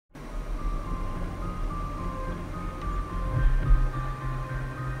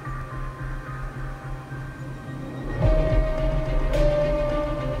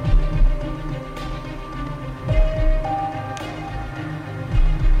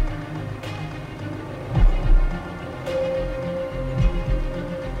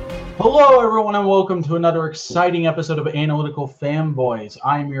Hello, everyone, and welcome to another exciting episode of Analytical Fanboys.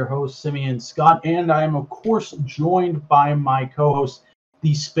 I am your host, Simeon Scott, and I am, of course, joined by my co-host,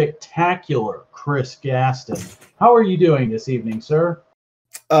 the spectacular Chris Gaston. How are you doing this evening, sir?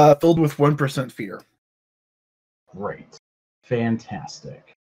 Filled with 1% fear. Great.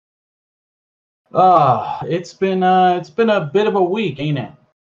 Fantastic. It's been a bit of a week, ain't it?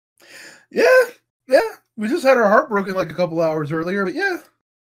 Yeah. We just had our heart broken like a couple hours earlier, but yeah.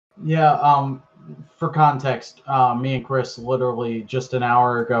 Yeah, for context, me and Chris literally just an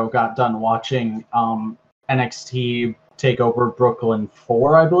hour ago got done watching NXT TakeOver Brooklyn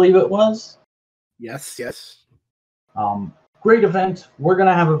 4, I believe it was. Yes. Great event. We're going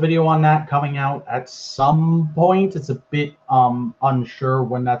to have a video on that coming out at some point. It's a bit unsure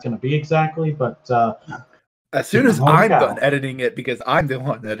when that's going to be exactly, but as soon as I'm done editing it, because I'm the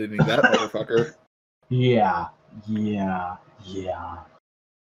one editing that motherfucker. Yeah.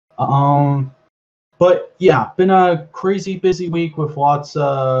 But yeah, been a crazy busy week with lots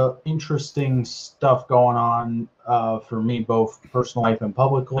of interesting stuff going on for me, both personal life and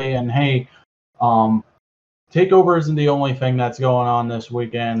publicly. And hey, TakeOver isn't the only thing that's going on this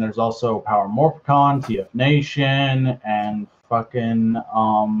weekend. There's also Power Morphicon, TF Nation, and fucking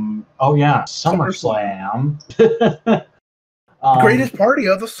SummerSlam. Greatest party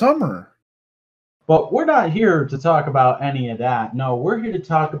of the summer. But we're not here to talk about any of that. No, we're here to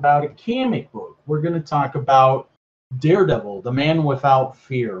talk about a comic book. We're going to talk about Daredevil, The Man Without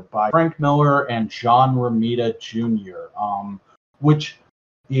Fear by Frank Miller and John Romita Jr., which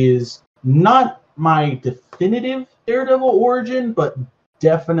is not my definitive Daredevil origin, but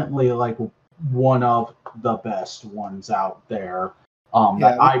definitely like one of the best ones out there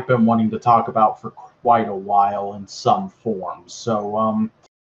that I've been wanting to talk about for quite a while in some form. So,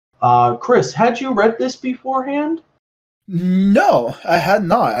 Chris, had you read this beforehand? No, I had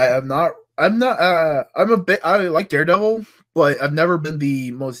not. I like Daredevil, but I've never been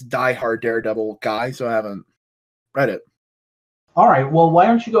the most diehard Daredevil guy, so I haven't read it. All right, well, why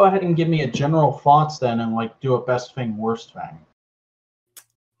don't you go ahead and give me a general thoughts then, and like do a best thing, worst thing.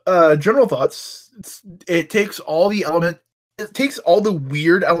 General thoughts. It takes all the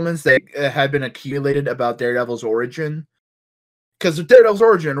weird elements that had been accumulated about Daredevil's origin. Because Daredevil's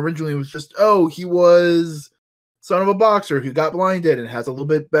origin originally was just, he was son of a boxer who got blinded and has a little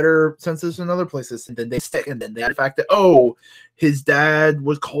bit better senses in other places. And then they had the fact that, his dad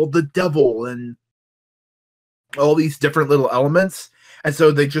was called the devil and all these different little elements. And so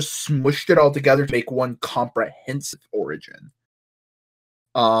they just smushed it all together to make one comprehensive origin.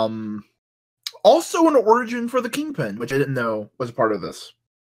 Also an origin for the Kingpin, which I didn't know was a part of this.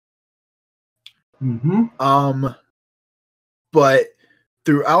 But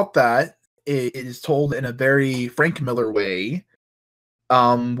throughout that, it is told in a very Frank Miller way,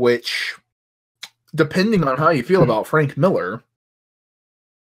 which, depending on how you feel about Frank Miller,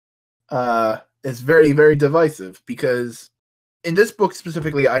 is very, very divisive. Because in this book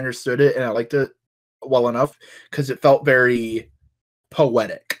specifically, I understood it and I liked it well enough because it felt very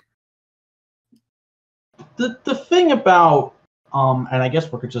poetic. The thing about and I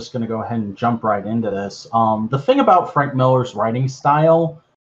guess we're just going to go ahead and jump right into this. The thing about Frank Miller's writing style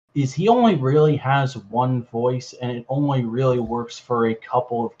is he only really has one voice, and it only really works for a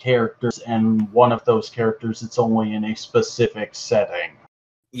couple of characters, and one of those characters, it's only in a specific setting.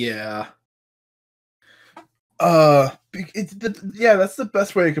 Yeah. That's the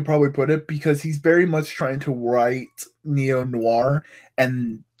best way I could probably put it, because he's very much trying to write neo-noir,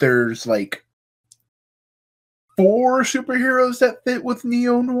 and there's like 4 superheroes that fit with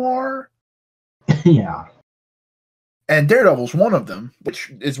neo-noir. Yeah. And Daredevil's one of them,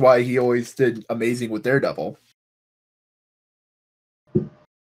 which is why he always did amazing with Daredevil.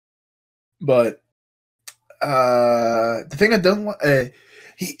 But the thing I don't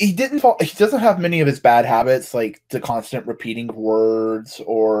he doesn't have many of his bad habits, like the constant repeating words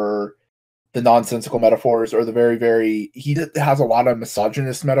or the nonsensical metaphors, or the very, very, he has a lot of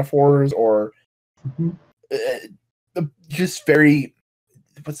misogynist metaphors, or just very,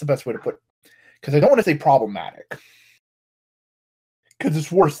 what's the best way to put it? Because I don't want to say problematic, because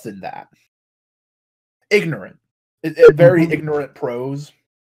it's worse than that. Ignorant. Very ignorant prose.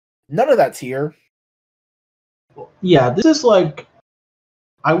 None of that's here. Yeah, this is like,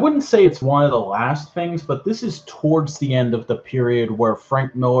 I wouldn't say it's one of the last things, but this is towards the end of the period where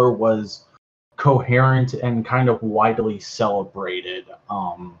Frank Miller was coherent and kind of widely celebrated.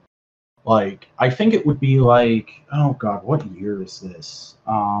 Like, I think it would be like, oh god, what year is this?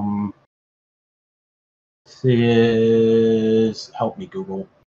 This is, help me Google.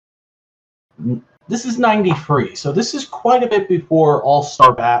 This is 93, so this is quite a bit before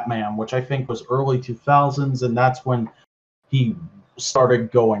All-Star Batman, which I think was early 2000s, and that's when he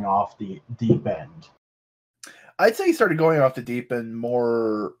started going off the deep end. I'd say he started going off the deep end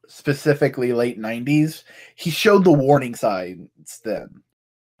more specifically late 90s. He showed the warning signs then.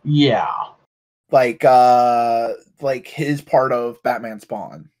 Yeah. Like his part of Batman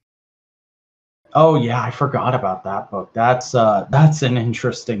Spawn. Oh yeah, I forgot about that book. That's an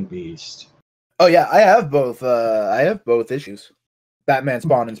interesting beast. Oh yeah, I have both issues. Batman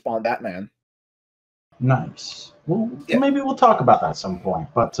Spawn and Spawn Batman. Nice. Well, Yeah. maybe we'll talk about that at some point.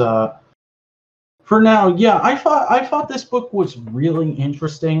 But for now, yeah, I thought this book was really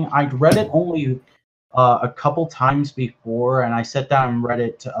interesting. I'd read it only a couple times before, and I sat down and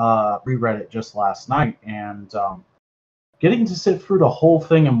reread it just last night. And getting to sit through the whole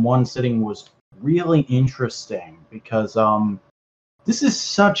thing in one sitting was really interesting because this is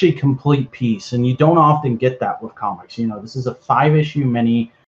such a complete piece, and you don't often get that with comics. You know, this is a 5-issue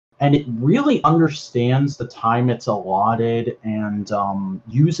mini, and it really understands the time it's allotted and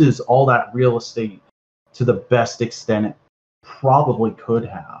uses all that real estate to the best extent it probably could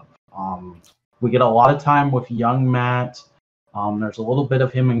have. We get a lot of time with young Matt. There's a little bit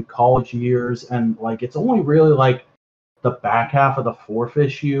of him in college years, and like it's only really like the back half of the 4th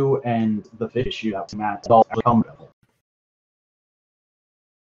issue and the 5th issue that Matt's all comfortable.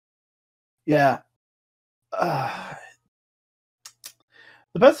 Yeah. The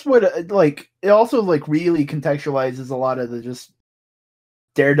best way to it also really contextualizes a lot of the just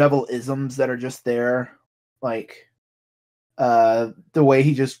Daredevil isms that are just there, the way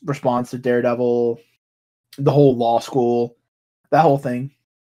he just responds to Daredevil, the whole law school, that whole thing.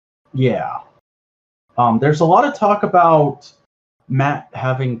 Yeah. There's a lot of talk about Matt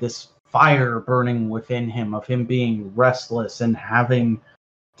having this fire burning within him, of him being restless and having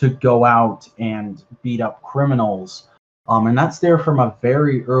to go out and beat up criminals. And that's there from a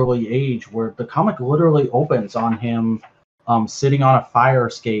very early age, where the comic literally opens on him sitting on a fire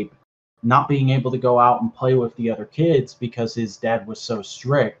escape, not being able to go out and play with the other kids because his dad was so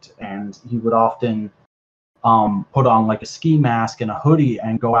strict, and he would often put on like a ski mask and a hoodie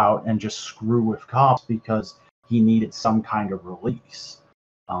and go out and just screw with cops because he needed some kind of release.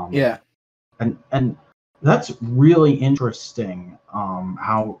 Yeah. And that's really interesting,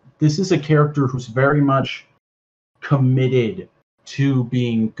 how this is a character who's very much committed to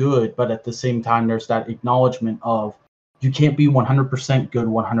being good, but at the same time there's that acknowledgement of you can't be 100% good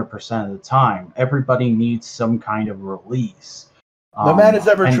 100% of the time. Everybody needs some kind of release. No man is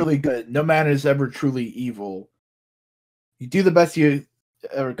ever truly good. No man is ever truly evil. You do the best you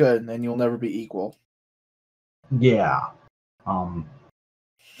ever could, and you'll never be equal. Yeah.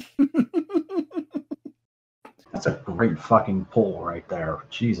 That's a great fucking pull right there.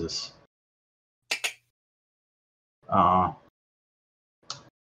 Jesus.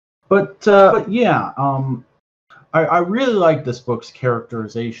 But yeah, I really like this book's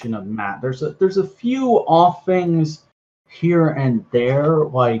characterization of Matt. There's a few off things here and there,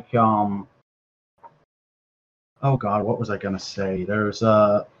 like oh god, what was I gonna say?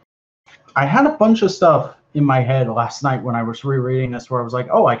 I had a bunch of stuff in my head last night when I was rereading this where I was like,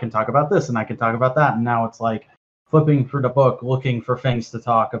 oh, I can talk about this and I can talk about that, and now it's like flipping through the book looking for things to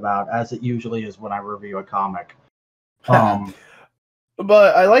talk about, as it usually is when I review a comic.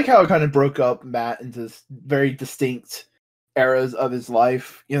 But I like how it kind of broke up Matt into very distinct eras of his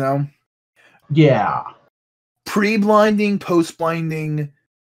life, you know? Yeah. Pre-blinding, post-blinding,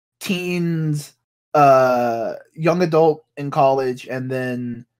 teens, young adult in college, and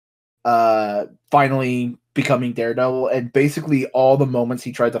then finally becoming Daredevil, and basically all the moments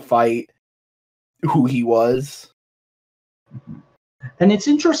he tried to fight who he was. And it's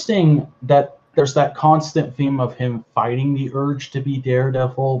interesting that there's that constant theme of him fighting the urge to be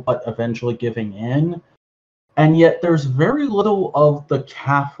Daredevil, but eventually giving in. And yet there's very little of the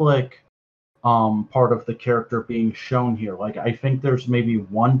Catholic part of the character being shown here. Like, I think there's maybe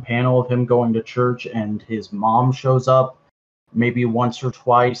one panel of him going to church and his mom shows up maybe once or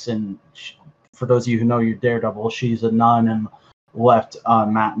twice. And for those of you who know your Daredevil, she's a nun and left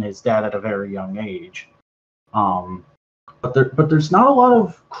Matt and his dad at a very young age. But there's not a lot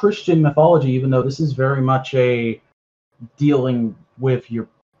of Christian mythology, even though this is very much a dealing with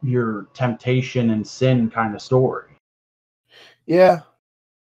your temptation and sin kind of story. Yeah.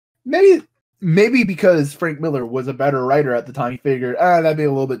 Maybe because Frank Miller was a better writer at the time, he figured, that'd be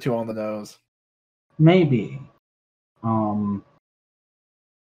a little bit too on the nose. Maybe.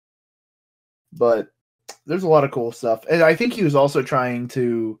 But there's a lot of cool stuff. And I think he was also trying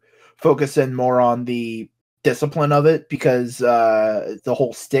to focus in more on the discipline of it, because the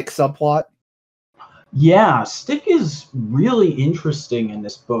whole stick subplot. Yeah, Stick is really interesting in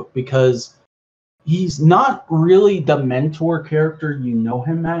this book because he's not really the mentor character you know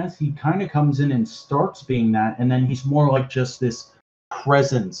him as. He kind of comes in and starts being that, and then he's more like just this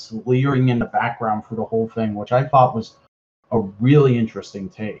presence leering in the background for the whole thing, which I thought was a really interesting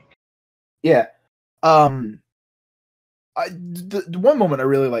take. Yeah. The one moment I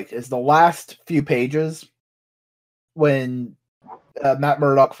really like is the last few pages when Matt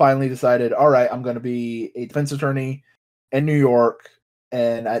Murdock finally decided, all right, I'm going to be a defense attorney in New York,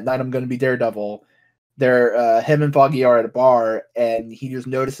 and at night I'm going to be Daredevil. Him and Foggy are at a bar, and he just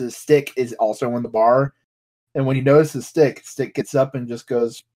notices Stick is also in the bar. And when he notices Stick gets up and just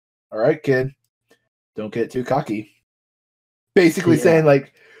goes, all right, kid, don't get too cocky. Basically saying,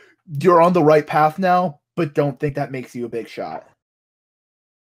 like, you're on the right path now, but don't think that makes you a big shot.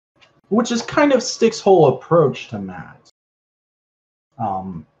 Which is kind of Stick's whole approach to Matt.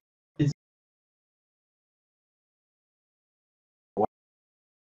 It's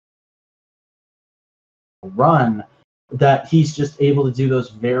run that he's just able to do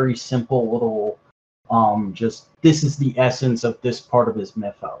those very simple little just this is the essence of this part of his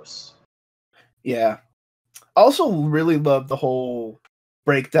mythos. Yeah. I also really love the whole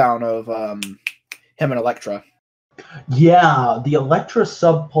breakdown of him and Elektra. Yeah, the Elektra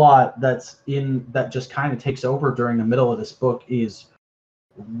subplot that just kind of takes over during the middle of this book is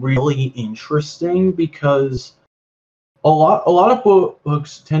really interesting because a lot of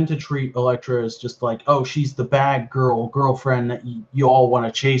books tend to treat Elektra as just like, oh, she's the bad girlfriend that you all want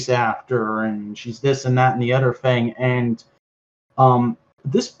to chase after, and she's this and that and the other thing. And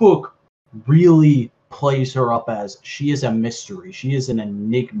this book really plays her up as she is a mystery. She is an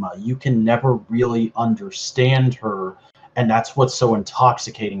enigma. You can never really understand her, and that's what's so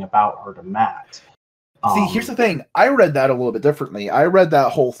intoxicating about her to Matt. See, here's the thing. I read that a little bit differently. I read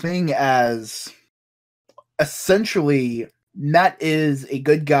that whole thing as essentially Matt is a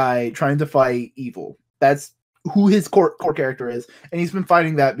good guy trying to fight evil. That's who his core character is, and he's been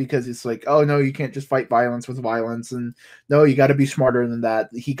fighting that because it's like, oh no, you can't just fight violence with violence, and no, you got to be smarter than that.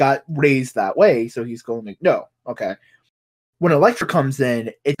 He got raised that way, so he's going like, no, okay. When Elektra comes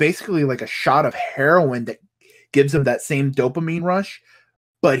in, it's basically like a shot of heroin that gives him that same dopamine rush,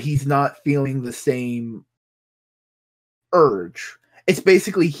 but he's not feeling the same urge. It's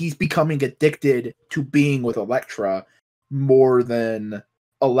basically he's becoming addicted to being with Elektra more than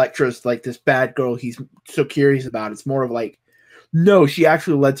Elektra's like this bad girl he's so curious about. It's more of like, no, she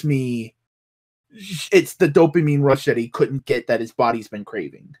actually lets me. It's the dopamine rush that he couldn't get that his body's been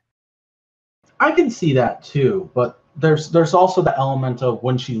craving. I can see that too, but there's also the element of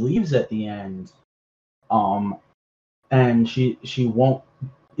when she leaves at the end, and she won't.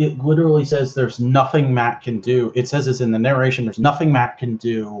 It literally says there's nothing Matt can do. It says it's in the narration. There's nothing Matt can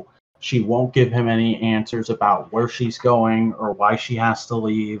do. She won't give him any answers about where she's going or why she has to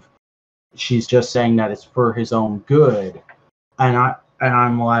leave. She's just saying that it's for his own good. And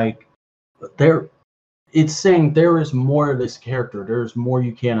I'm like, it's saying there is more of this character. There's more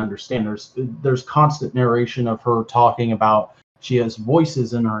you can't understand. There's constant narration of her talking about she has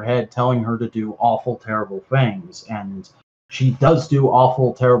voices in her head telling her to do awful, terrible things. And she does do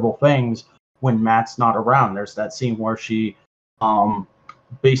awful, terrible things when Matt's not around. There's that scene where she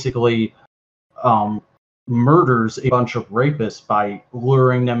basically murders a bunch of rapists by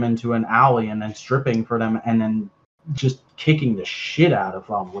luring them into an alley and then stripping for them and then just kicking the shit out of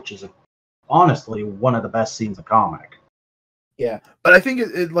them, which is honestly one of the best scenes of comic. Yeah, but I think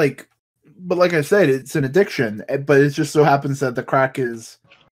but like I said, it's an addiction. But it just so happens that the crack is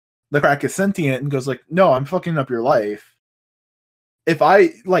sentient and goes like, no, I'm fucking up your life. If I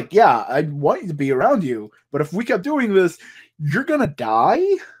I want you to be around you, but if we kept doing this, you're gonna die.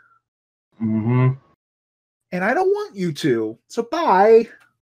 Mm-hmm. And I don't want you to. So bye.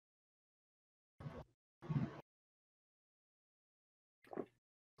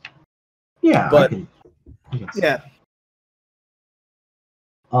 Yeah, but yeah.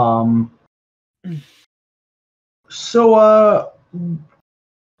 So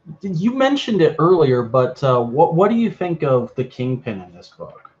you mentioned it earlier, but what do you think of the Kingpin in this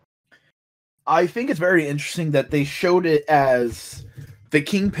book? I think it's very interesting that they showed it as the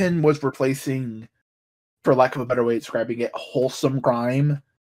Kingpin was replacing, for lack of a better way of describing it, wholesome crime.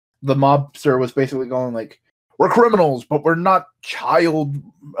 The mobster was basically going like, we're criminals, but we're not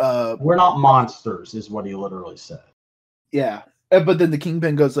we're not monsters, is what he literally said. Yeah. But then the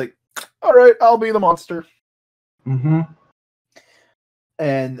Kingpin goes like, all right, I'll be the monster. Mm-hmm.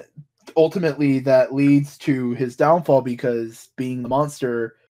 And ultimately that leads to his downfall because being the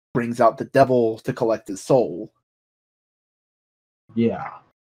monster brings out the devil to collect his soul. Yeah.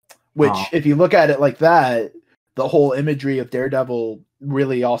 Which, if you look at it like that, the whole imagery of Daredevil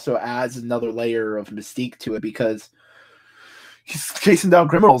really also adds another layer of mystique to it, because he's chasing down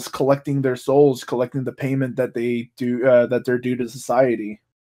criminals, collecting their souls, collecting the payment that they do that they're due to society.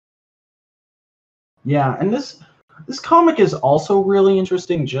 Yeah, and this comic is also really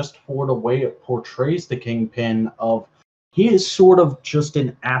interesting just for the way it portrays the Kingpin. Of he is sort of just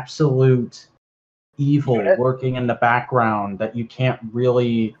an absolute evil working in the background that you can't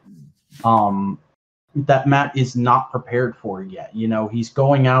really that Matt is not prepared for yet. You know, he's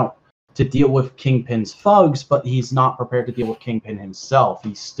going out to deal with Kingpin's thugs, but he's not prepared to deal with Kingpin himself.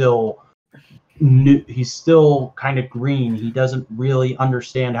 He's still new, he's still kind of green. He doesn't really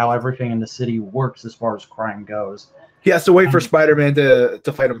understand how everything in the city works as far as crime goes. He has to wait for Spider-Man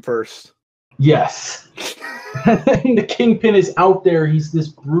to fight him first. Yes. The Kingpin is out there. He's this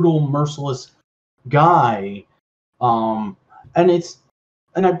brutal, merciless guy.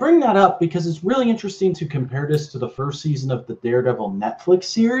 And I bring that up because it's really interesting to compare this to the first season of the Daredevil Netflix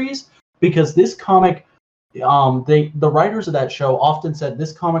series, because this comic, the writers of that show often said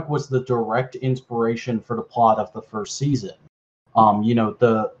this comic was the direct inspiration for the plot of the first season. You know,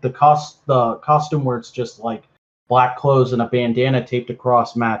 the costume where it's just like black clothes and a bandana taped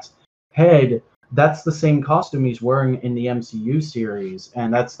across Matt's head, that's the same costume he's wearing in the MCU series,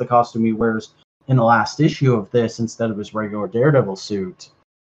 and that's the costume he wears in the last issue of this instead of his regular Daredevil suit.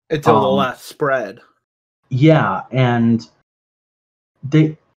 Until the last spread. Yeah, and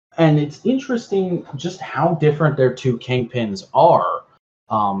it's interesting just how different their two Kingpins are.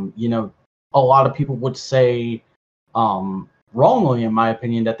 You know, a lot of people would say, wrongly in my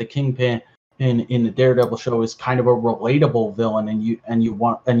opinion, that the Kingpin in the Daredevil show is kind of a relatable villain, and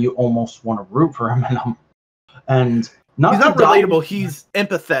you almost want to root for him in him. And he's not relatable. He's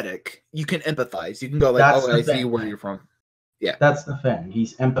empathetic. You can empathize. You can go like, "Oh, I see where you're from." Yeah, that's the thing.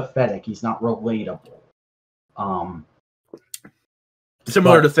 He's empathetic. He's not relatable.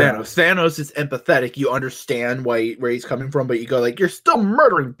 Similar to Thanos. Thanos is empathetic. You understand where he's coming from, but you go like, "You're still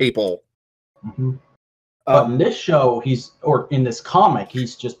murdering people." Mm-hmm. But in this show, in this comic,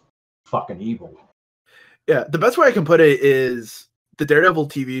 he's just fucking evil. Yeah, the best way I can put it is the Daredevil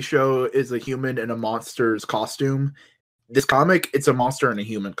TV show is a human in a monster's costume. This comic, it's a monster in a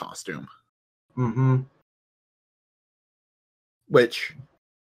human costume. Mm-hmm. Which,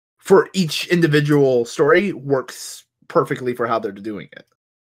 for each individual story, works perfectly for how they're doing it.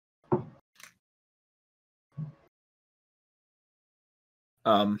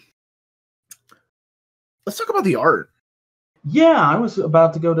 Let's talk about the art. Yeah, I was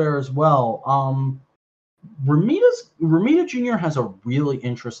about to go there as well. Romita Jr. has a really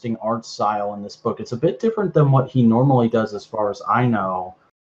interesting art style in this book. It's a bit different than what he normally does, as far as I know.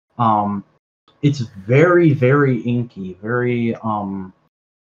 It's very, very inky, very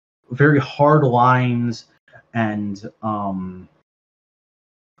hard lines, and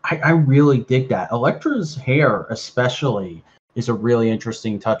I really dig that. Elektra's hair, especially, is a really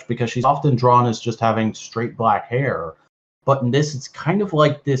interesting touch, because she's often drawn as just having straight black hair. But in this, it's kind of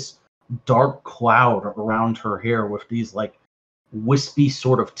like this dark cloud around her hair with these like wispy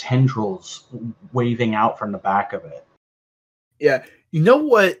sort of tendrils waving out from the back of it. Yeah. You know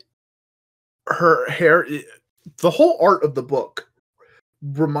what? Her hair, the whole art of the book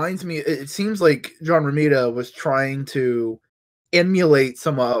reminds me, it seems like John Romita was trying to emulate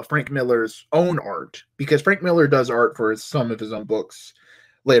some of Frank Miller's own art, because Frank Miller does art for some of his own books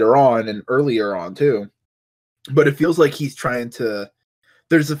later on and earlier on too. But it feels like he's trying to,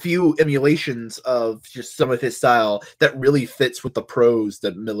 there's a few emulations of just some of his style that really fits with the prose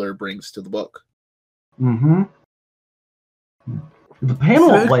that Miller brings to the book. Mm-hmm. The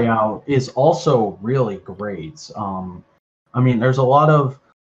panel layout is also really great. I mean, there's a lot of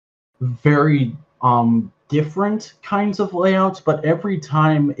very different kinds of layouts, but every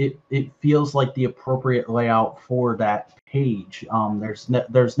time it feels like the appropriate layout for that page.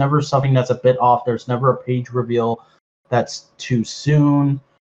 There's never something that's a bit off. There's never a page reveal that's too soon.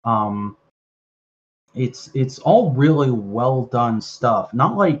 It's all really well done stuff.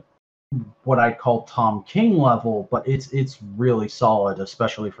 Not like what I call Tom King level, but it's really solid,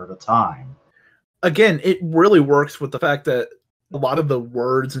 especially for the time. Again, it really works with the fact that a lot of the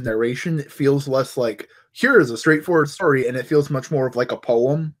words and narration, it feels less like, here is a straightforward story, and it feels much more of like a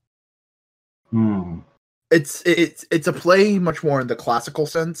poem. It's a play much more in the classical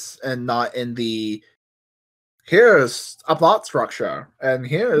sense, and not in the, here's a plot structure, and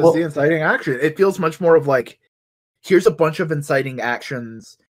here's the inciting action. It feels much more of like, here's a bunch of inciting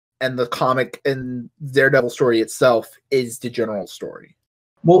actions, and the comic and Daredevil story itself is the general story.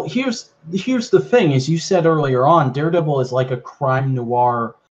 Well, here's the thing, as you said earlier on, Daredevil is like a crime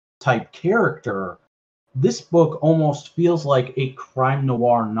noir type character, this book almost feels like a crime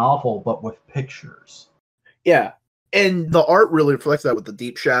noir novel, but with pictures. Yeah, and the art really reflects that with the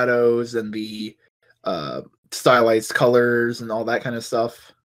deep shadows and the stylized colors and all that kind of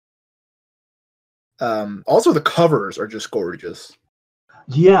stuff. Also, the covers are just gorgeous.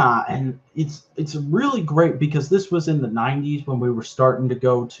 Yeah, and it's really great because this was in the 90s when we were starting to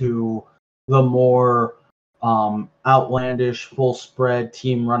go to the more outlandish, full spread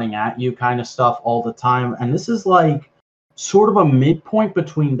team running at you kind of stuff all the time. And this is like sort of a midpoint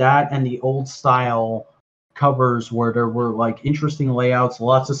between that and the old style covers where there were like interesting layouts,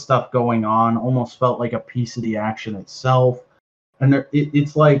 lots of stuff going on, almost felt like a piece of the action itself. And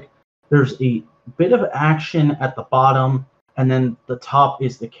it's like there's a bit of action at the bottom, and then the top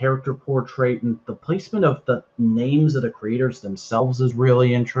is the character portrait, and the placement of the names of the creators themselves is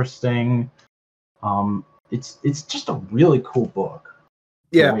really interesting. It's just a really cool book.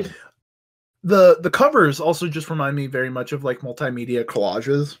 Yeah. The covers also just remind me very much of like multimedia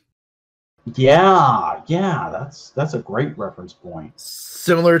collages. Yeah, that's a great reference point.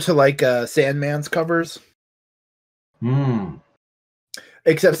 Similar to like Sandman's covers.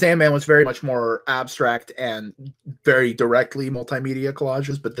 Except Sandman was very much more abstract and very directly multimedia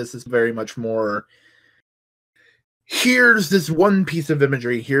collages, but this is very much more, here's this one piece of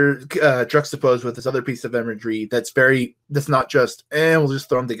imagery here juxtaposed with this other piece of imagery that's not just, we'll just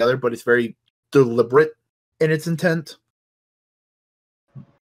throw them together, but it's very deliberate in its intent.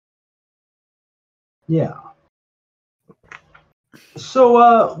 Yeah.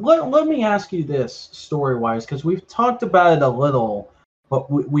 So let me ask you this story-wise, because we've talked about it a little, but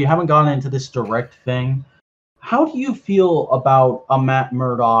we haven't gone into this direct thing. How do you feel about a Matt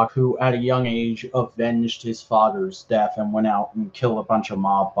Murdock who, at a young age, avenged his father's death and went out and killed a bunch of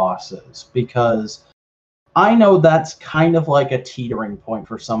mob bosses? Because I know that's kind of like a teetering point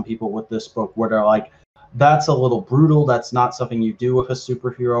for some people with this book, where they're like, that's a little brutal. That's not something you do with a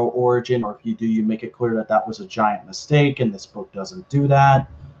superhero origin, or if you do, you make it clear that that was a giant mistake, and this book doesn't do that.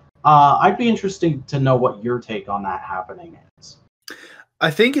 I'd be interested to know what your take on that happening is. I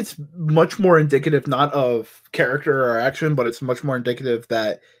think it's much more indicative not of character or action, but it's much more indicative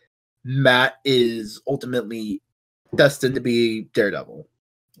that Matt is ultimately destined to be Daredevil.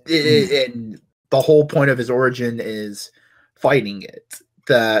 And the whole point of his origin is fighting it.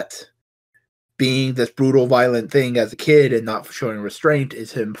 That being this brutal, violent thing as a kid and not showing restraint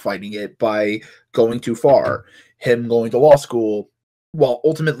is him fighting it by going too far. Him going to law school, while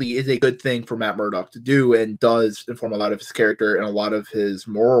ultimately is a good thing for Matt Murdock to do and does inform a lot of his character and a lot of his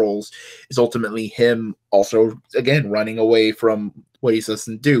morals, is ultimately him also, again, running away from what he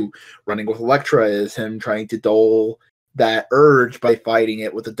doesn't do. Running with Elektra is him trying to dull that urge by fighting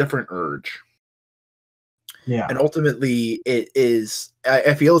it with a different urge. Yeah. And ultimately it is,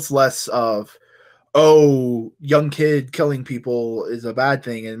 I feel it's less of, oh, young kid killing people is a bad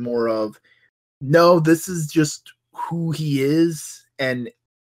thing, and more of, no, this is just who he is, and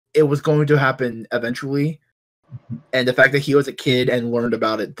it was going to happen eventually. And the fact that he was a kid and learned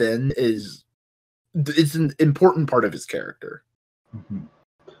about it then is an important part of his character.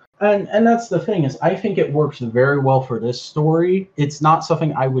 And that's the thing, is I think it works very well for this story. It's not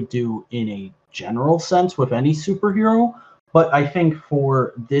something I would do in a general sense with any superhero, but I think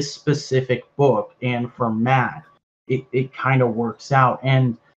for this specific book and for Matt, it kind of works out.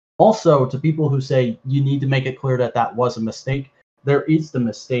 And also, to people who say you need to make it clear that that was a mistake, there is the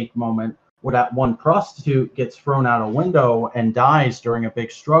mistake moment where that one prostitute gets thrown out a window and dies during a big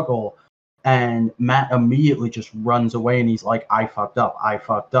struggle, and Matt immediately just runs away and he's like, I fucked up,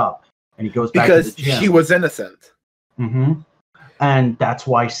 and he goes back to the gym. Because he was innocent. And that's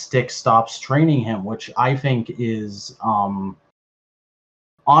why Stick stops training him, which I think is,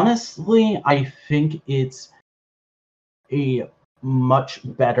 honestly, I think it's a much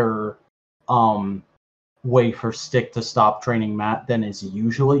better way for Stick to stop training Matt than is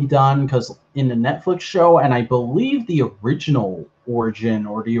usually done, because in the Netflix show, and I believe the original origin,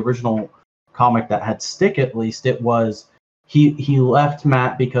 or the original comic that had Stick, at least, it was he left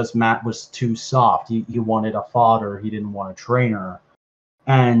Matt because Matt was too soft. He wanted a father, he didn't want a trainer.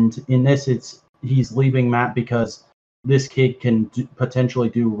 And in this, he's leaving Matt because this kid can potentially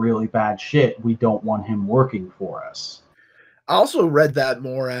do really bad shit. We don't want him working for us. I also read that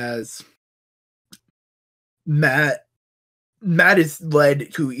more as Matt is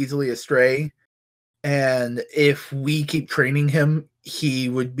led too easily astray, and if we keep training him, he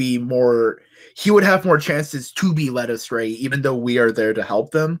would have more chances to be led astray, even though we are there to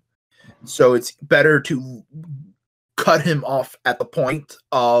help them. So it's better to cut him off at the point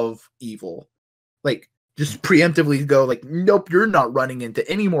of evil. Like, Just preemptively go like, nope, you're not running into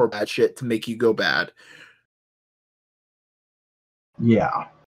any more bad shit to make you go bad. Yeah.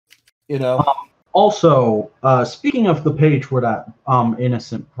 You know? Also, speaking of the page where that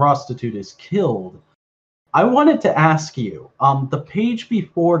innocent prostitute is killed, I wanted to ask you, the page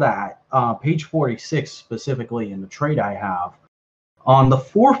before that, page 46 specifically in the trade I have, on the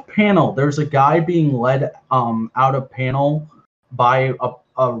fourth panel, there's a guy being led out of panel by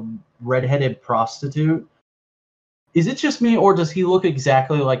a redheaded prostitute. Is it just me, or does he look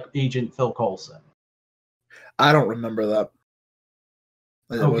exactly like Agent Phil Coulson? I don't remember that.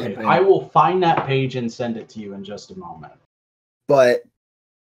 Okay, I will find that page and send it to you in just a moment. But,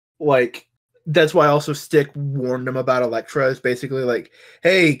 like, that's why also Stick warned him about Elektra. It's basically like,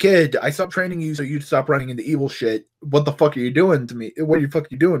 hey, kid, I stopped training you so you'd stop running into evil shit. What the fuck are you doing to me? What the fuck are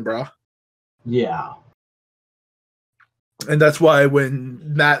you doing, bro? Yeah. And that's why when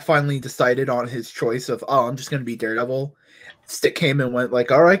Matt finally decided on his choice of, oh, I'm just going to be Daredevil, Stick came and went like,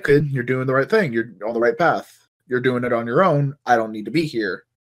 all right, kid, you're doing the right thing. You're on the right path. You're doing it on your own. I don't need to be here.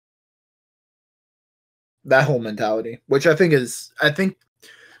 That whole mentality, which I think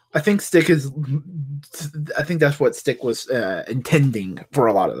Stick is, I think that's what Stick was intending for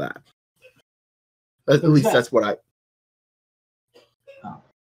a lot of that. At least that's what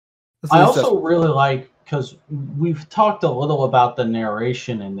I also really like, because we've talked a little about the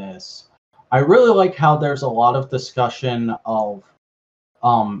narration in this. I really like how there's a lot of discussion of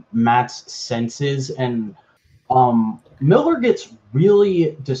Matt's senses, and Miller gets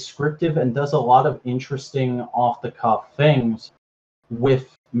really descriptive and does a lot of interesting off-the-cuff things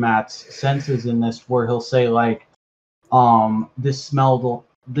with Matt's senses in this, where he'll say like, the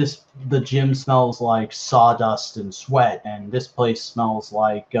gym smells like sawdust and sweat, and this place smells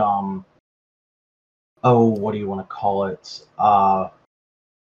like what do you want to call it?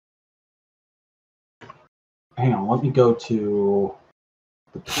 Hang on, let me go to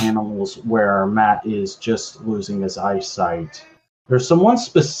the panels where Matt is just losing his eyesight. There's someone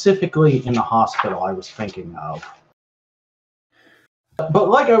specifically in the hospital I was thinking of. But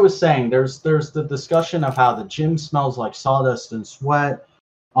like I was saying, there's the discussion of how the gym smells like sawdust and sweat.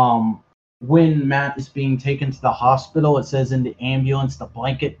 When Matt is being taken to the hospital, it says in the ambulance the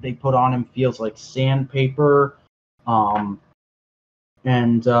blanket they put on him feels like sandpaper.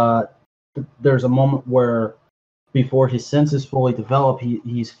 There's a moment where, before his senses fully develop,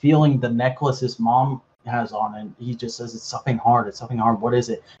 he's feeling the necklace his mom has on, and he just says, it's something hard. It's something hard. What is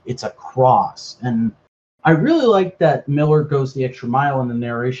it? It's a cross. And I really like that Miller goes the extra mile in the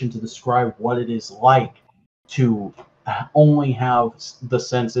narration to describe what it is like to only have the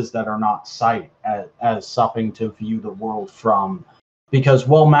senses that are not sight as something to view the world from. Because,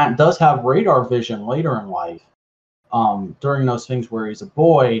 well, Matt does have radar vision later in life. During those things where he's a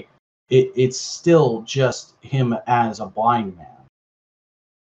boy, it's still just him as a blind man.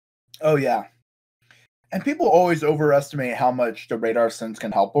 Oh, yeah. And people always overestimate how much the radar sense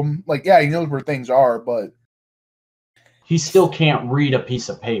can help him. Like, yeah, he knows where things are, but he still can't read a piece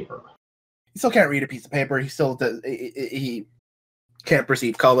of paper. He still can't read a piece of paper. He still does. He can't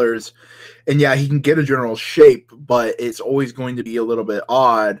perceive colors. And yeah, he can get a general shape, but it's always going to be a little bit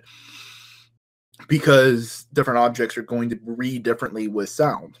odd because different objects are going to read differently with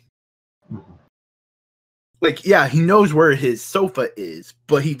sound. Mm-hmm. Like, yeah, he knows where his sofa is,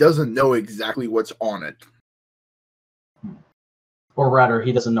 but he doesn't know exactly what's on it. Or rather,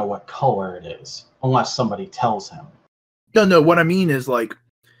 he doesn't know what color it is, unless somebody tells him. No, what I mean is, like,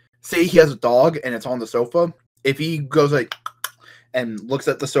 say he has a dog and it's on the sofa. If he goes, like, and looks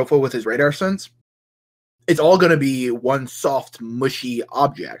at the sofa with his radar sense, it's all going to be one soft, mushy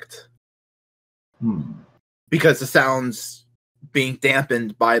object. Because the sound's being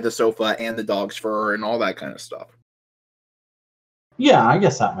dampened by the sofa and the dog's fur and all that kind of stuff. Yeah, I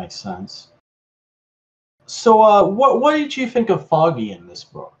guess that makes sense. So, what did you think of Foggy in this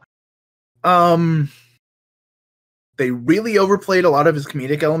book? They really overplayed a lot of his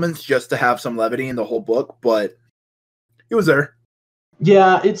comedic elements just to have some levity in the whole book, but it was there.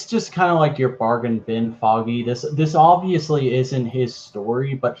 Yeah, it's just kind of like your bargain bin Foggy. This obviously isn't his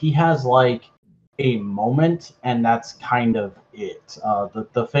story, but he has like a moment, and that's kind of it.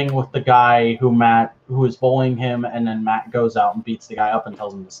 The thing with the guy who is bullying him, and then Matt goes out and beats the guy up and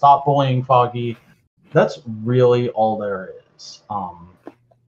tells him to stop bullying Foggy. That's really all there is.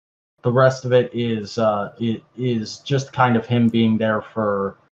 The rest of it is just kind of him being there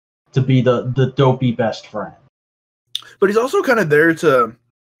to be the dopey best friend. But he's also kind of there to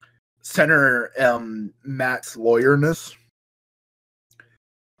center Matt's lawyerness.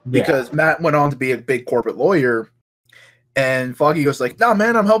 Because Matt went on to be a big corporate lawyer, And Foggy goes like, "Nah,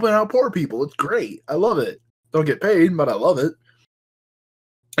 man, I'm helping out poor people. It's great. I love it. Don't get paid, but I love it."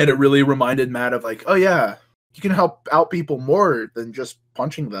 And it really reminded Matt of like, oh yeah, you can help out people more than just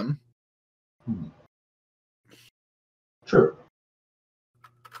punching them. True.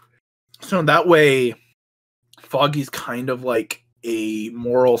 So that way, Foggy's kind of like a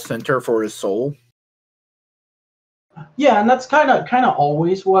moral center for his soul. Yeah, and that's kind of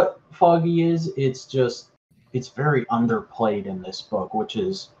always what Foggy is. It's very underplayed in this book, which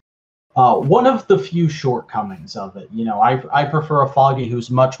is one of the few shortcomings of it. You know, I prefer a Foggy who's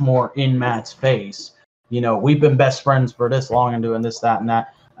much more in Matt's face. You know, we've been best friends for this long and doing this, that, and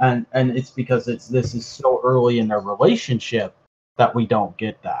that, and it's because this is so early in their relationship that we don't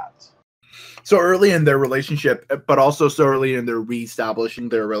get that. So early in their relationship, but also so early in their reestablishing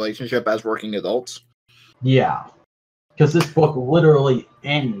their relationship as working adults. Yeah, because this book literally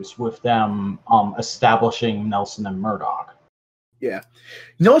ends with them establishing Nelson and Murdoch. Yeah.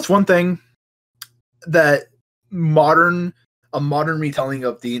 You know what's one thing that a modern retelling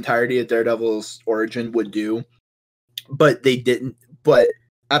of the entirety of Daredevil's origin would do, but they didn't, but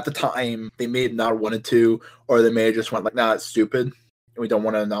at the time they may have not wanted to, or they may have just went like, nah, it's stupid, and we don't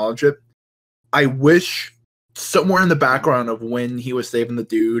want to acknowledge it. I wish somewhere in the background of when he was saving the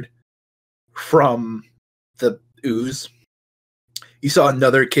dude from the ooze, you saw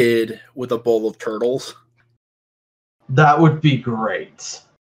another kid with a bowl of turtles. That would be great.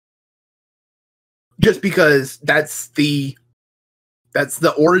 Just because that's the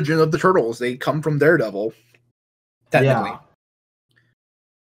origin of the turtles. They come from Daredevil, technically. Yeah.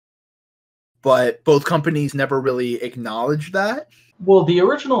 But both companies never really acknowledged that. Well, the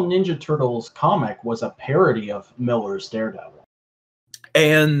original Ninja Turtles comic was a parody of Miller's Daredevil.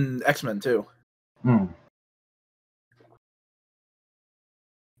 And X-Men, too.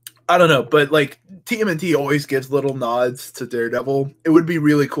 I don't know, but like TMNT always gives little nods to Daredevil. It would be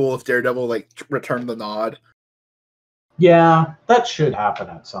really cool if Daredevil like returned the nod. Yeah, that should happen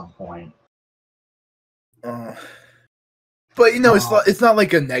at some point. But you know, it's not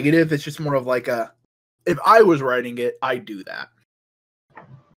like a negative. It's just more of like a, if I was writing it, I'd do that.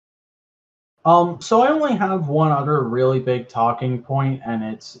 So I only have one other really big talking point, and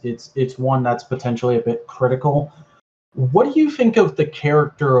it's one that's potentially a bit critical. What do you think of the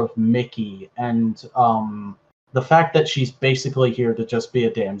character of Mickey and the fact that she's basically here to just be a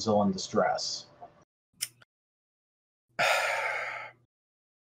damsel in distress?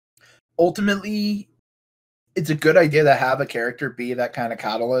 Ultimately, it's a good idea to have a character be that kind of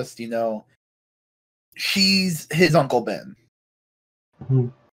catalyst. You know, she's his Uncle Ben. Mm-hmm.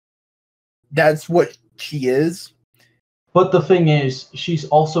 That's what she is. But the thing is, she's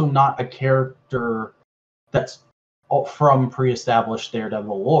also not a character that's from pre-established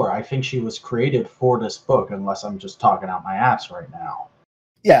Daredevil lore. I think she was created for this book, unless I'm just talking out my ass right now.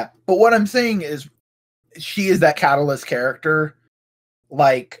 Yeah, but what I'm saying is she is that catalyst character,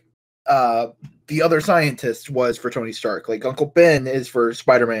 like the other scientist was for Tony Stark. Like Uncle Ben is for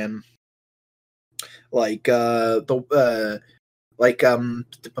Spider-Man. Like depending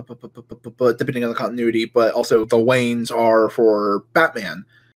on the continuity, but also the Waynes are for Batman.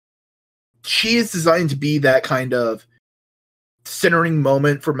 She is designed to be that kind of centering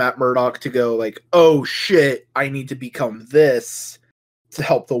moment for Matt Murdock to go like, oh shit, I need to become this to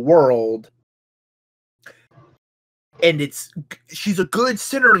help the world. And she's a good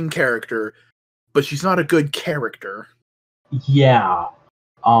centering character, but she's not a good character. Yeah.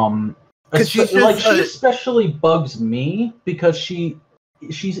 Because she especially bugs me because she's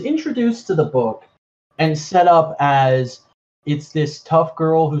introduced to the book and set up as it's this tough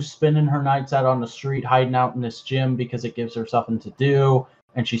girl who's spending her nights out on the street hiding out in this gym because it gives her something to do,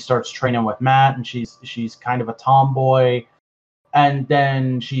 and she starts training with Matt, and she's kind of a tomboy, and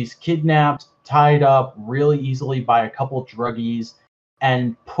then she's kidnapped, tied up really easily by a couple druggies,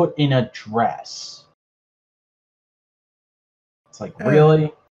 and put in a dress. It's like,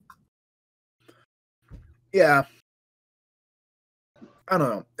 really? Yeah. I don't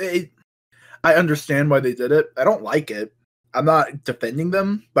know. I understand why they did it. I don't like it. I'm not defending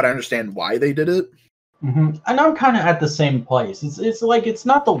them, but I understand why they did it. Mm-hmm. And I'm kind of at the same place. It's like, it's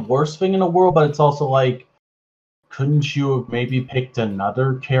not the worst thing in the world, but it's also like, couldn't you have maybe picked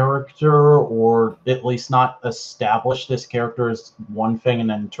another character, or at least not establish this character as one thing and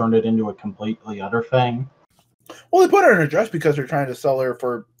then turned it into a completely other thing? Well, they put her in a dress because they're trying to sell her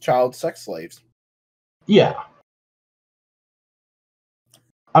for child sex slaves. Yeah.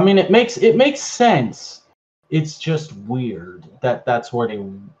 I mean, it makes sense. It's just weird that that's where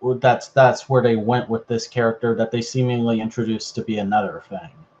they went with this character that they seemingly introduced to be another thing.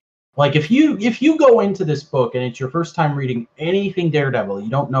 Like if you go into this book and it's your first time reading anything Daredevil, you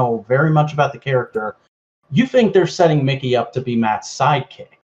don't know very much about the character, you think they're setting Mickey up to be Matt's sidekick.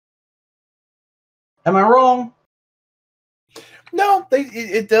 Am I wrong? No,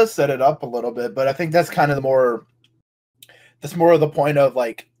 it does set it up a little bit, but I think that's kind of more of the point of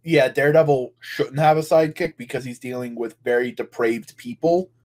like, yeah, Daredevil shouldn't have a sidekick because he's dealing with very depraved people.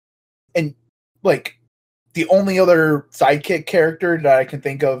 And like the only other sidekick character that I can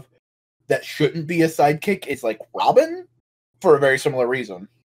think of that shouldn't be a sidekick is like Robin for a very similar reason.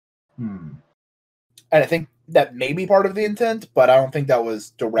 And I think that may be part of the intent, but I don't think that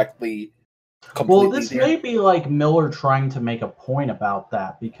was directly completely Well, this there. may be like Miller trying to make a point about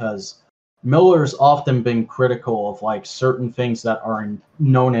that, because Miller's often been critical of like certain things that are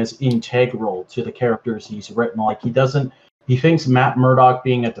known as integral to the characters he's written. Like he thinks Matt Murdock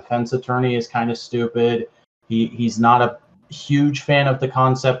being a defense attorney is kind of stupid. He's not a huge fan of the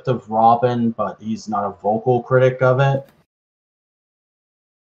concept of Robin, but he's not a vocal critic of it.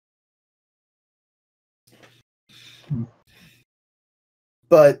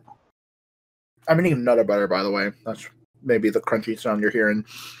 But I'm eating another butter, by the way. That's maybe the crunchy sound you're hearing.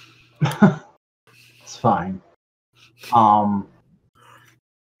 It's fine. But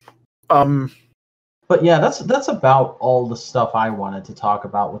yeah, that's about all the stuff I wanted to talk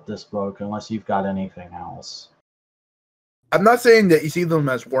about with this book, unless you've got anything else. I'm not saying that you see them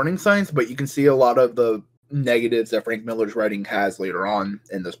as warning signs, but you can see a lot of the negatives that Frank Miller's writing has later on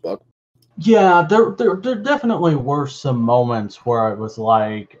in this book. Yeah, there definitely were some moments where I was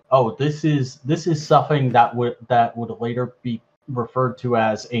like, "Oh, this is something that would later be referred to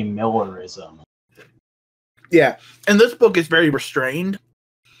as a Millerism." Yeah, and this book is very restrained,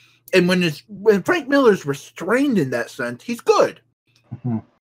 and when Frank Miller's restrained in that sense, he's good. Mm-hmm.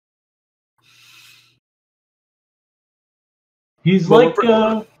 He's like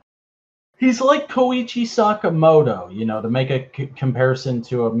Koichi Sakamoto, to make a comparison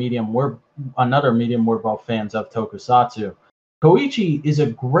to another medium we're both fans of, Tokusatsu. Koichi is a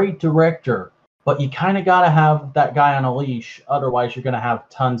great director, but you kind of got to have that guy on a leash, otherwise you're going to have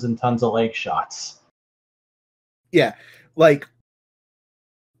tons and tons of leg shots. Yeah, like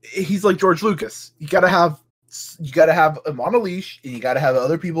he's like George Lucas. You got to have him on a leash, and you got to have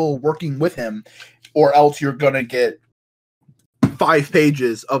other people working with him, or else you're going to get 5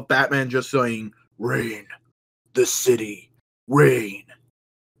 pages of Batman just saying, "Rain, the city, rain,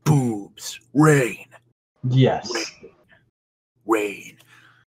 boobs, rain." Yes. Rain.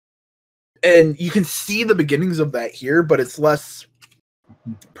 And you can see the beginnings of that here, but it's less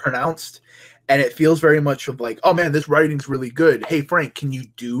pronounced. And it feels very much of like, oh man, this writing's really good. Hey, Frank, can you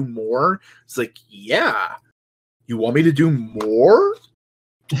do more? It's like, yeah. You want me to do more?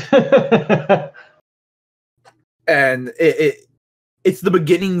 And it's the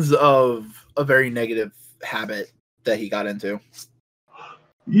beginnings of a very negative habit that he got into.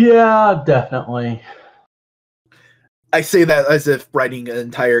 Yeah, definitely. I say that as if writing an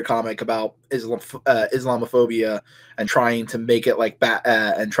entire comic about Islamophobia and trying to make it like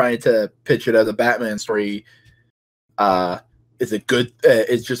and trying to pitch it as a Batman story is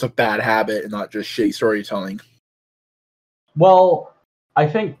it's just a bad habit and not just shitty storytelling. Well, I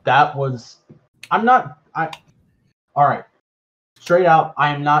think that was all right. Straight out,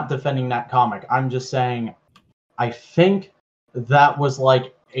 I am not defending that comic. I'm just saying I think that was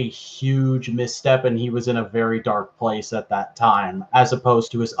like a huge misstep, and he was in a very dark place at that time, as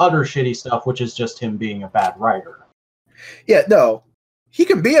opposed to his other shitty stuff, which is just him being a bad writer. Yeah, no. He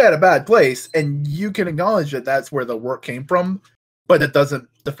can be at a bad place, and you can acknowledge that that's where the work came from, but it doesn't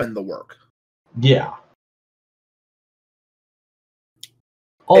defend the work. Yeah.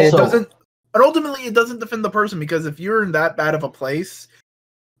 Also, and ultimately, it doesn't defend the person, because if you're in that bad of a place,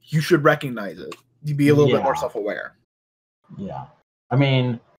 you should recognize it. You'd be a little bit more self-aware. Yeah. I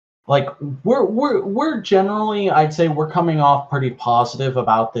mean, like we're generally, I'd say we're coming off pretty positive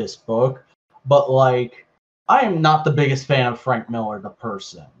about this book, but like I am not the biggest fan of Frank Miller the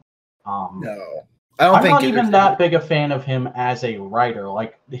person. No. I'm not even that big a fan of him as a writer.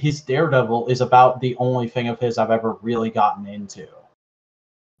 Like his Daredevil is about the only thing of his I've ever really gotten into.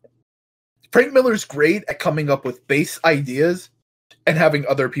 Frank Miller's great at coming up with base ideas and having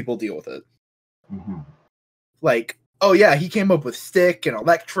other people deal with it. Mm-hmm. Like, oh yeah, he came up with Stick and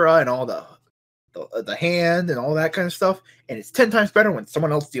Elektra and all the hand and all that kind of stuff, and it's 10 times better when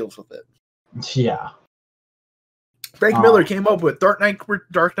someone else deals with it. Yeah. Frank Miller came up with Dark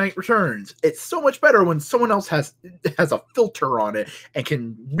Knight Returns. It's so much better when someone else has a filter on it and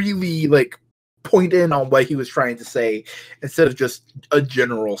can really like point in on what he was trying to say instead of just a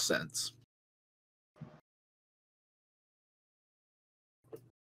general sense.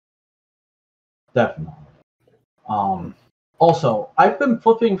 Definitely. Also, I've been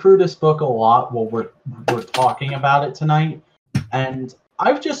flipping through this book a lot while we're talking about it tonight, and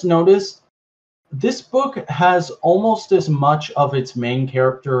I've just noticed this book has almost as much of its main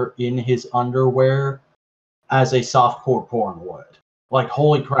character in his underwear as a softcore porn would. Like,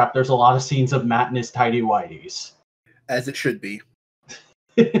 holy crap, there's a lot of scenes of Matt in his tidy whities. As it should be.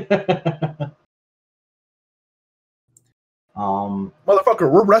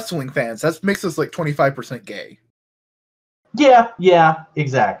 Motherfucker, we're wrestling fans. That makes us like 25% gay. Yeah,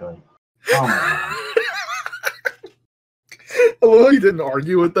 exactly. Oh my god. Well, he didn't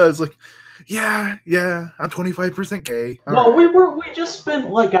argue with that. It's like, yeah, I'm 25% gay. Well, we just spent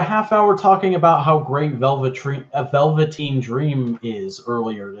like a half hour talking about how great Velveteen Dream is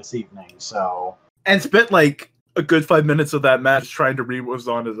earlier this evening, so. And spent like a good 5 minutes of that match trying to read what was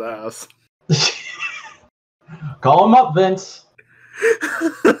on his ass. Call him up, Vince.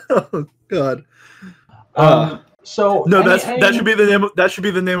 Oh God. So no, that should be the name. That should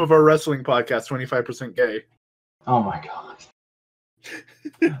be the name of our wrestling podcast. 25% gay. Oh my god.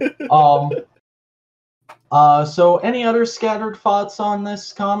 So any other scattered thoughts on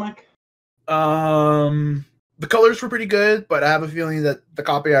this comic? The colors were pretty good, but I have a feeling that the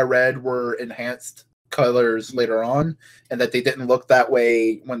copy I read were enhanced colors later on, and that they didn't look that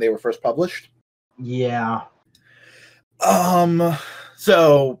way when they were first published. Yeah.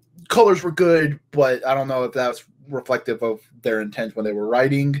 So colors were good, but I don't know if that was reflective of their intent when they were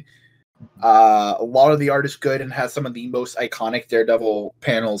writing. A lot of the art is good and has some of the most iconic Daredevil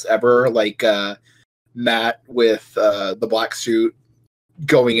panels ever, like Matt with the black suit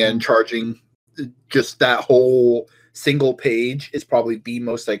going in, charging. Just that whole single page is probably the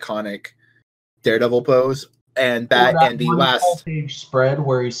most iconic Daredevil pose. And that and the last page spread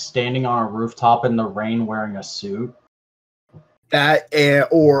where he's standing on a rooftop in the rain wearing a suit. That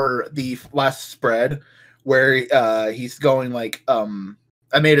or the last spread where he's going like,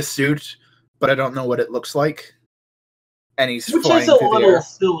 I made a suit, but I don't know what it looks like. And he's flying through the air. Which is a little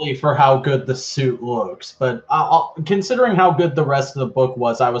silly for how good the suit looks, but considering how good the rest of the book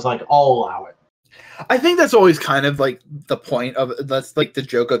was, I was like, I'll allow it. I think that's always kind of like the point of that's like the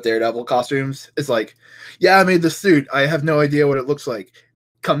joke of Daredevil costumes. It's like, yeah, I made the suit. I have no idea what it looks like.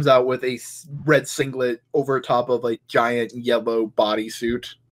 Comes out with a red singlet over top of a giant yellow bodysuit.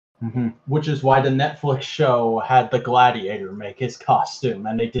 Mm-hmm. Which is why the Netflix show had the Gladiator make his costume,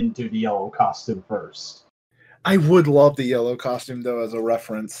 and they didn't do the yellow costume first. I would love the yellow costume though as a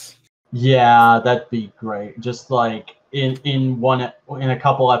reference. Yeah, that'd be great. Just like in a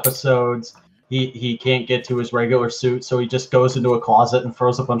couple episodes, he can't get to his regular suit, so he just goes into a closet and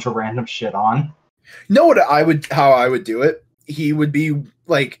throws a bunch of random shit on. You know how I would do it? He would be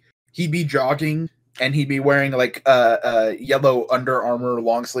like, he'd be jogging and he'd be wearing like a yellow Under Armour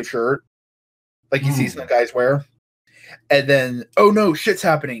long sleeve shirt, like you see some guys wear. And then, oh no, shit's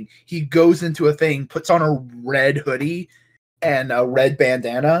happening. He goes into a thing, puts on a red hoodie and a red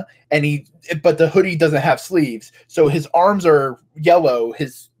bandana, but the hoodie doesn't have sleeves, so his arms are yellow,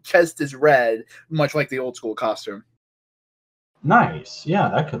 his chest is red, much like the old school costume. Nice, yeah,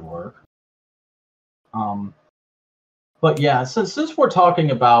 that could work. But yeah, since we're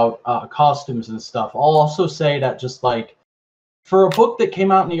talking about costumes and stuff, I'll also say that just like for a book that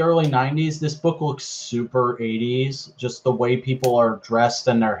came out in the early 90s, this book looks super 80s. Just the way people are dressed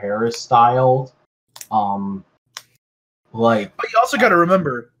and their hair is styled. But you also got to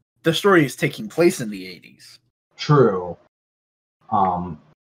remember the story is taking place in the 80s. True.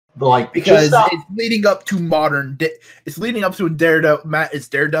 Because it's leading up to it's leading up to Daredevil. Matt is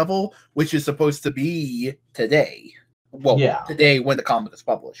Daredevil, which is supposed to be today. Well, yeah, today when the comic is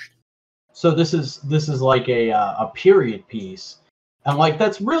published. So this is like a period piece, and like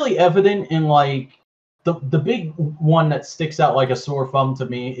that's really evident in like the big one that sticks out like a sore thumb to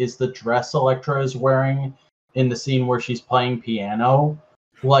me is the dress Elektra is wearing in the scene where she's playing piano.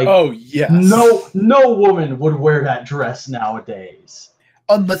 Like, oh yes, no woman would wear that dress nowadays.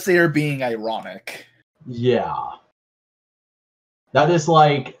 Unless they are being ironic. Yeah. That is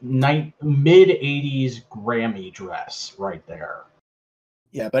like mid-80s Grammy dress right there.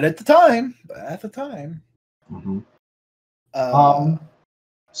 Yeah, but at the time. Mm-hmm.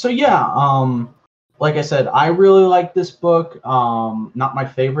 So yeah, like I said, I really like this book. Not my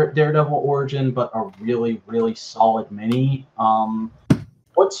favorite Daredevil origin, but a really, really solid mini.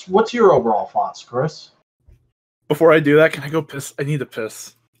 What's your overall thoughts, Chris? Before I do that, can I go piss? I need to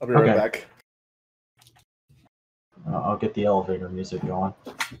piss. I'll be right back. I'll get the elevator music going.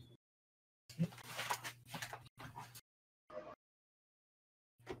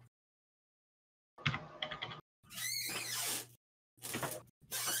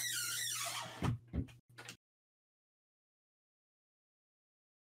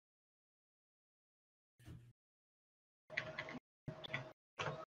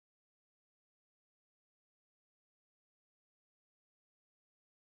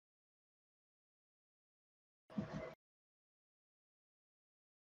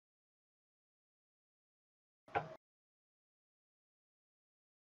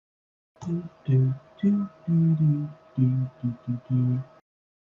 I'm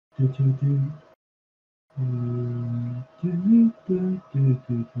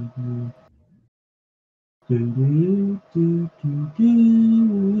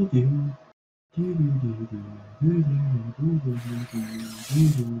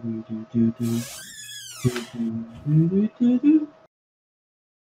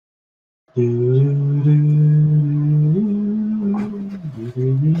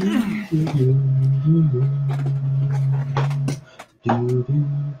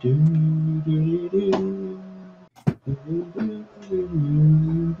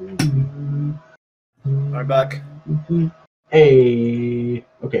back. Hey,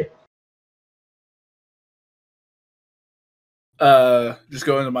 okay. Just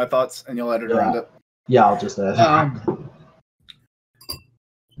go into my thoughts and you'll edit around it. Yeah, I'll just add.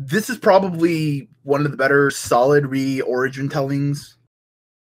 This is probably one of the better solid re-origin tellings.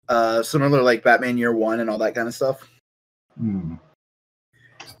 Similar like Batman Year One and all that kind of stuff.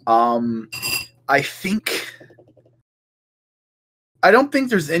 I don't think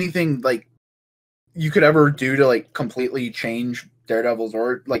there's anything like you could ever do to like completely change Daredevil's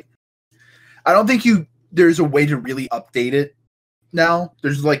or like I don't think there's a way to really update it now.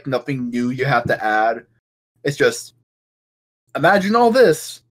 There's like nothing new you have to add. It's just imagine all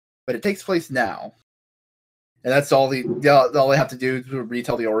this, but it takes place now. And that's all they have to do to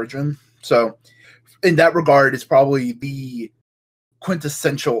retell the origin. So in that regard, it's probably the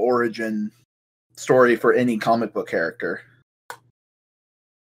quintessential origin story for any comic book character.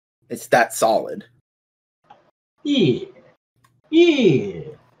 It's that solid. Yeah.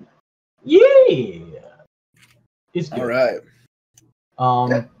 It's good. All right.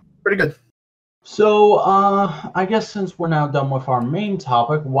 Yeah, pretty good. So, I guess since we're now done with our main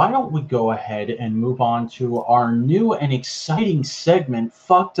topic, why don't we go ahead and move on to our new and exciting segment,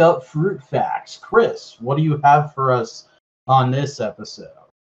 Fucked Up Fruit Facts. Chris, what do you have for us on this episode?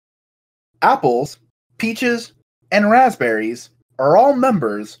 Apples, peaches, and raspberries are all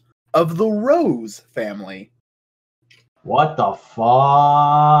members of the rose family. What the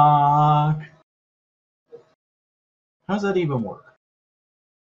fuck? How does that even work?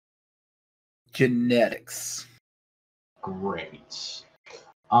 Genetics. Great.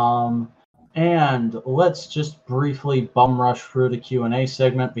 And let's just briefly bum rush through the Q&A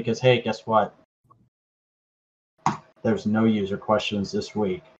segment because, hey, guess what? There's no user questions this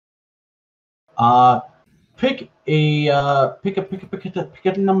week. Pick a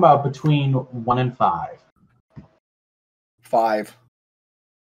number between 1 and 5. 5.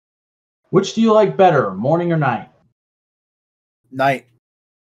 Which do you like better, morning or night? Night.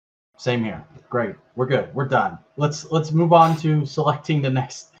 Same here. Great. We're good. We're done. Let's move on to selecting the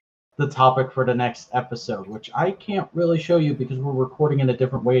topic for the next episode, which I can't really show you because we're recording in a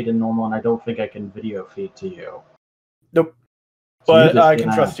different way than normal, and I don't think I can video feed to you. Nope. So but I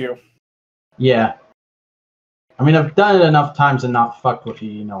can trust you. Yeah. I mean, I've done it enough times and not fucked with you.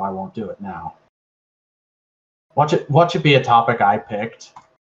 You know I won't do it now. Watch it be a topic I picked.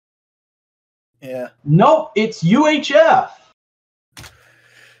 Yeah. Nope, it's UHF.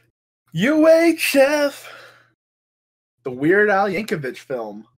 UHF. The Weird Al Yankovic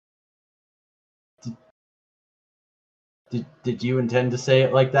film. Did you intend to say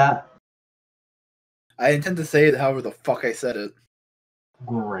it like that? I intend to say it however the fuck I said it.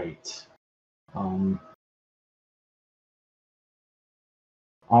 Great. All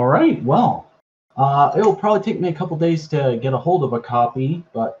right, well, it'll probably take me a couple days to get a hold of a copy,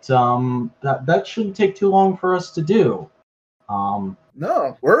 but that shouldn't take too long for us to do.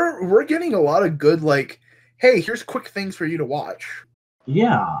 No, we're getting a lot of good, like, hey, here's quick things for you to watch.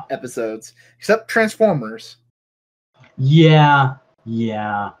 Yeah. Episodes. Except Transformers. Yeah.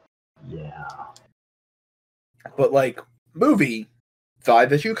 But, like, movie.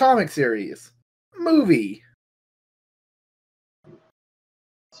 5-issue comic series. Movie.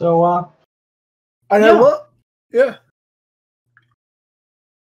 So, yeah.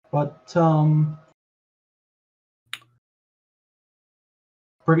 But,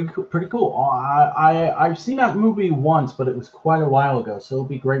 pretty cool. I've seen that movie once, but it was quite a while ago, so it'll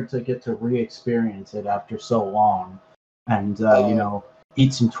be great to get to re-experience it after so long, and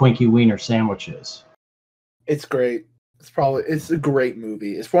eat some Twinkie Wiener sandwiches. It's great. It's a great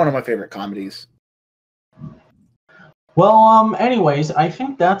movie. It's one of my favorite comedies. Well, anyways, I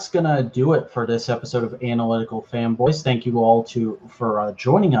think that's gonna do it for this episode of Analytical Fanboys. Thank you all for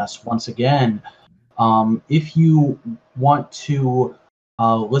joining us once again. If you want to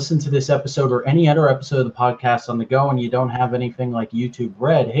listen to this episode or any other episode of the podcast on the go and you don't have anything like YouTube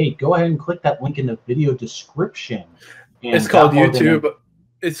Red, hey, go ahead and click that link in the video description. It's called YouTube.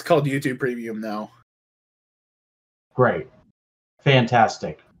 It's called YouTube Premium now. Great.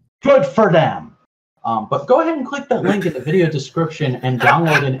 Fantastic. Good for them. But go ahead and click that link in the video description and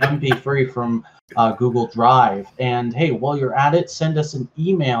download an MP3 from Google Drive. And hey, while you're at it, send us an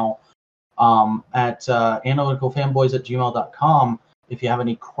email at analyticalfanboys@gmail.com if you have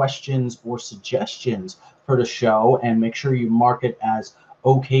any questions or suggestions for the show, and make sure you mark it as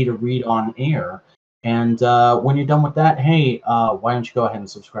okay to read on air. And when you're done with that, hey, why don't you go ahead and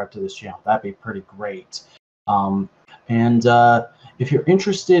subscribe to this channel? That'd be pretty great. If you're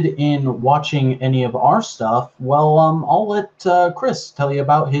interested in watching any of our stuff, well, I'll let Chris tell you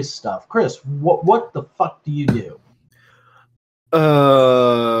about his stuff. Chris, what the fuck do you do? How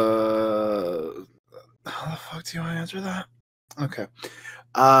the fuck do you want to answer that? Okay.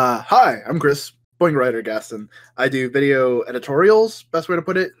 Hi, I'm Chris, Boing Writer Gaston. I do video editorials, best way to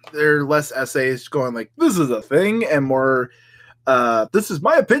put it. They're less essays going like, this is a thing, and more, this is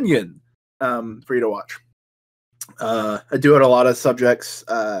my opinion, for you to watch. I do it a lot of subjects,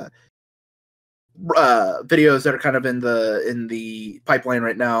 videos that are kind of in the pipeline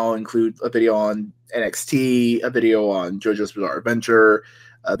right now include a video on NXT, a video on JoJo's Bizarre Adventure,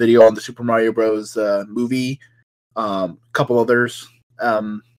 a video on the Super Mario Bros. Movie, couple others.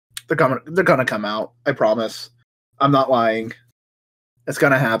 They're gonna come out. I promise. I'm not lying. It's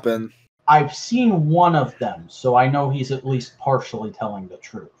gonna happen. I've seen one of them, so I know he's at least partially telling the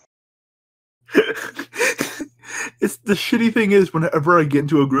truth. It's the shitty thing is whenever I get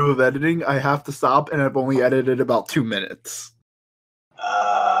into a groove of editing, I have to stop, and I've only edited about 2 minutes.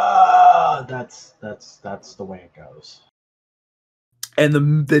 That's the way it goes. And the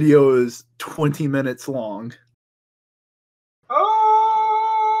video is 20 minutes long.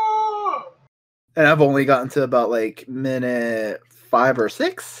 And I've only gotten to about like minute 5 or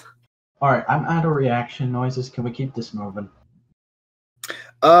 6. All right, I'm out of reaction noises. Can we keep this moving?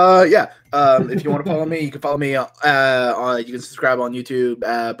 Yeah. If you want to follow me, you can follow me on you can subscribe on YouTube,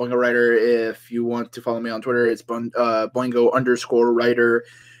 Boingo Writer. If you want to follow me on Twitter, it's Boingo_Writer.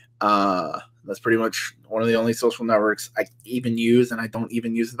 That's pretty much one of the only social networks I even use, and I don't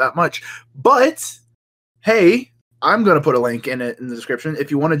even use it that much. But hey, I'm gonna put a link in the description.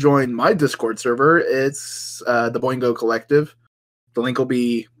 If you want to join my Discord server, it's the Boingo Collective. The link will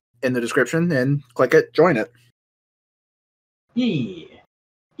be in the description, and click it, join it.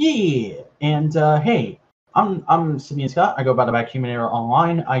 Yeah, and hey, I'm Simeon Scott. I go by the Vacuuminator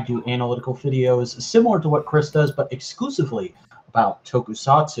online. I do analytical videos similar to what Chris does, but exclusively about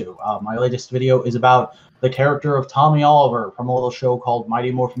Tokusatsu. My latest video is about the character of Tommy Oliver from a little show called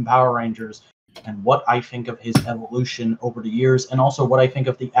Mighty Morphin Power Rangers, and what I think of his evolution over the years, and also what I think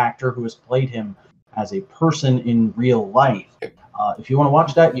of the actor who has played him as a person in real life. If you want to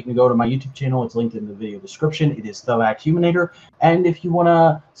watch that, you can go to my YouTube channel. It's linked in the video description. It is The Vacuuminator. And if you want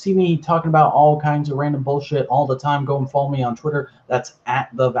to see me talking about all kinds of random bullshit all the time, go and follow me on Twitter. That's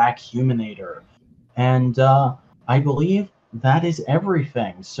at The Vacuuminator. And I believe that is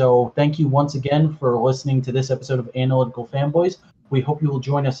everything. So thank you once again for listening to this episode of Analytical Fanboys. We hope you will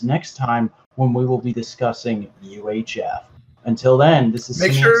join us next time when we will be discussing UHF. Until then, this is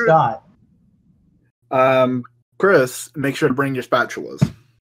Simeon Scott. Chris, make sure to bring your spatulas.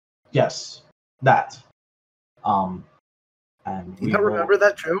 Yes, that. And you don't remember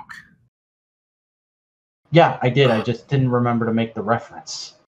that joke? Yeah, I did. I just didn't remember to make the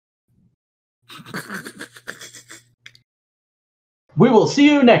reference. We will see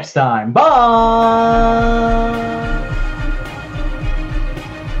you next time. Bye!